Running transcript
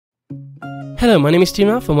Hello, my name is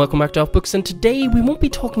Stephen and welcome back to AlffBooks, and today we won't be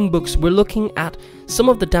talking books, we're looking at some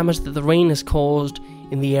of the damage that the rain has caused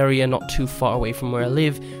in the area not too far away from where I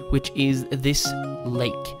live, which is this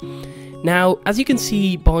lake. Now, as you can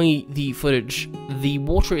see by the footage, the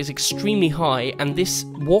water is extremely high, and this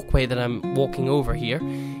walkway that I'm walking over here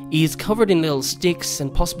is covered in little sticks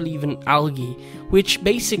and possibly even algae, which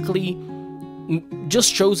basically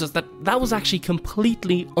just shows us that that was actually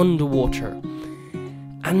completely underwater.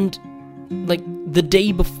 And like the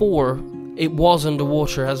day before, it was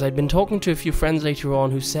underwater, as I'd been talking to a few friends later on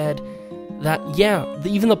who said that, yeah,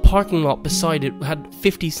 even the parking lot beside it had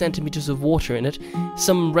 50 centimeters of water in it.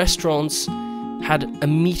 Some restaurants had a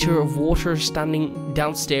meter of water standing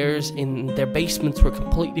downstairs in their basements were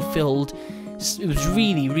completely filled. It was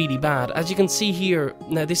really, really bad. As you can see here,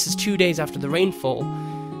 now this is 2 days after the rainfall,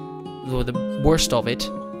 or the worst of it.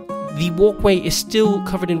 The walkway is still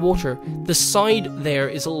covered in water. The side there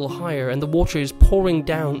is a little higher and the water is pouring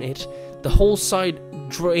down it. The whole side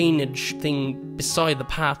drainage thing beside the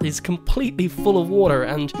path is completely full of water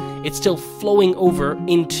and it's still flowing over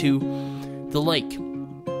into the lake.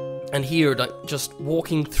 And here, like, just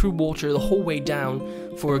walking through water the whole way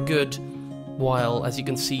down for a good while, as you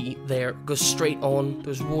can see there, goes straight on.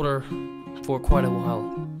 There's water for quite a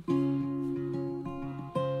while.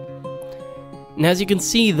 Now, as you can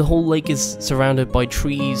see, the whole lake is surrounded by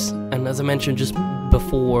trees, and as I mentioned just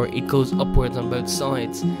before, it goes upwards on both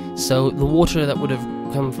sides. So the water that would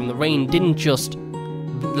have come from the rain didn't just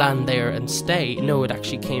land there and stay. No, it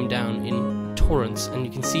actually came down in torrents, and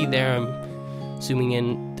you can see there, I'm zooming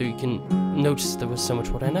in, there you can notice there was so much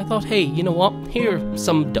water, and I thought, hey, you know what, here are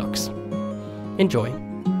some ducks. Enjoy.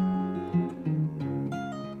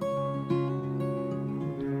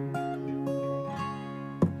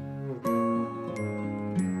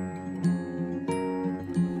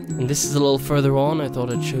 And this is a little further on, I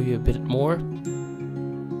thought I'd show you a bit more.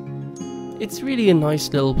 It's really a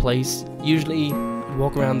nice little place. Usually I'd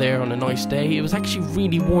walk around there on a nice day. It was actually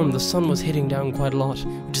really warm, the sun was hitting down quite a lot,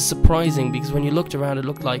 which is surprising because when you looked around it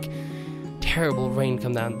looked like terrible rain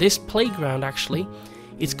come down. This playground actually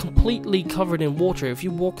is completely covered in water. If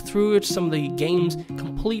you walk through it, some of the games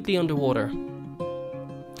completely underwater.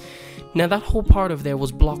 Now that whole part of there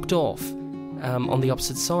was blocked off. On the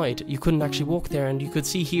opposite side, you couldn't actually walk there, and you could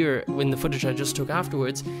see here in the footage I just took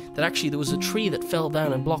afterwards that actually there was a tree that fell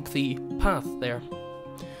down and blocked the path there.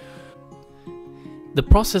 The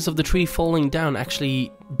process of the tree falling down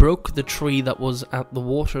actually broke the tree that was at the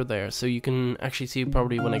water there, so you can actually see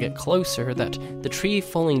probably when I get closer that the tree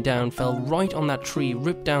falling down fell right on that tree,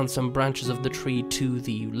 ripped down some branches of the tree to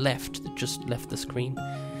the left that just left the screen.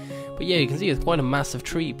 But yeah, you can see it's quite a massive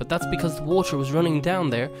tree, but that's because the water was running down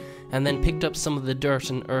there and then picked up some of the dirt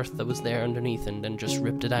and earth that was there underneath and then just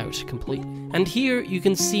ripped it out completely. And here you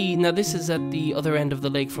can see, now this is at the other end of the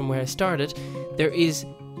lake from where I started, there is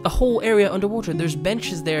a whole area underwater. There's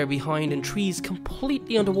benches there behind and trees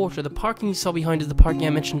completely underwater. The parking you saw behind is the parking I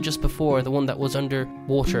mentioned just before, the one that was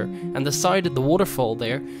underwater. And the side of the waterfall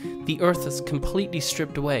there, the earth is completely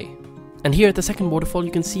stripped away. And here at the second waterfall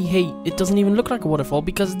you can see, hey, it doesn't even look like a waterfall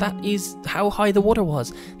because that is how high the water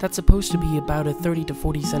was. That's supposed to be about a 30 to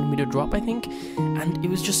 40 centimeter drop, I think, and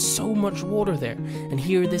it was just so much water there. And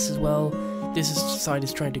here this as well, side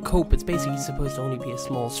is trying to cope. It's basically supposed to only be a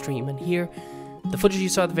small stream. And here, the footage you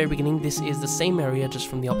saw at the very beginning, this is the same area just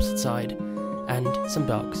from the opposite side, and some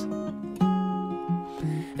dogs.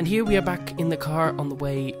 And here we are back in the car on the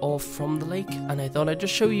way off from the lake, and I thought I'd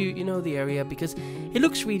just show you, you know, the area because it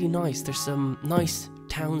looks really nice. There's some nice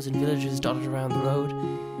towns and villages dotted around the road,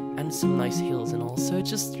 and some nice hills and all, so it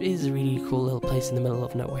just is a really cool little place in the middle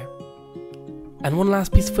of nowhere. And one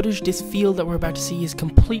last piece of footage, this field that we're about to see is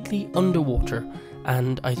completely underwater,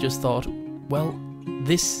 and I just thought, well,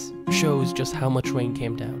 this shows just how much rain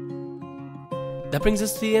came down. That brings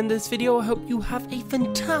us to the end of this video. I hope you have a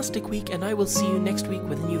fantastic week, and I will see you next week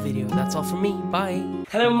with a new video. That's all from me. Bye.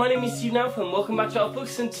 Hello, my name is Stephen and welcome back to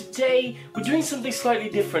AlffBooks, and today we're doing something slightly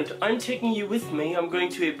different. I'm taking you with me. I'm going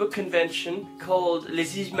to a book convention called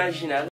Les Imaginales.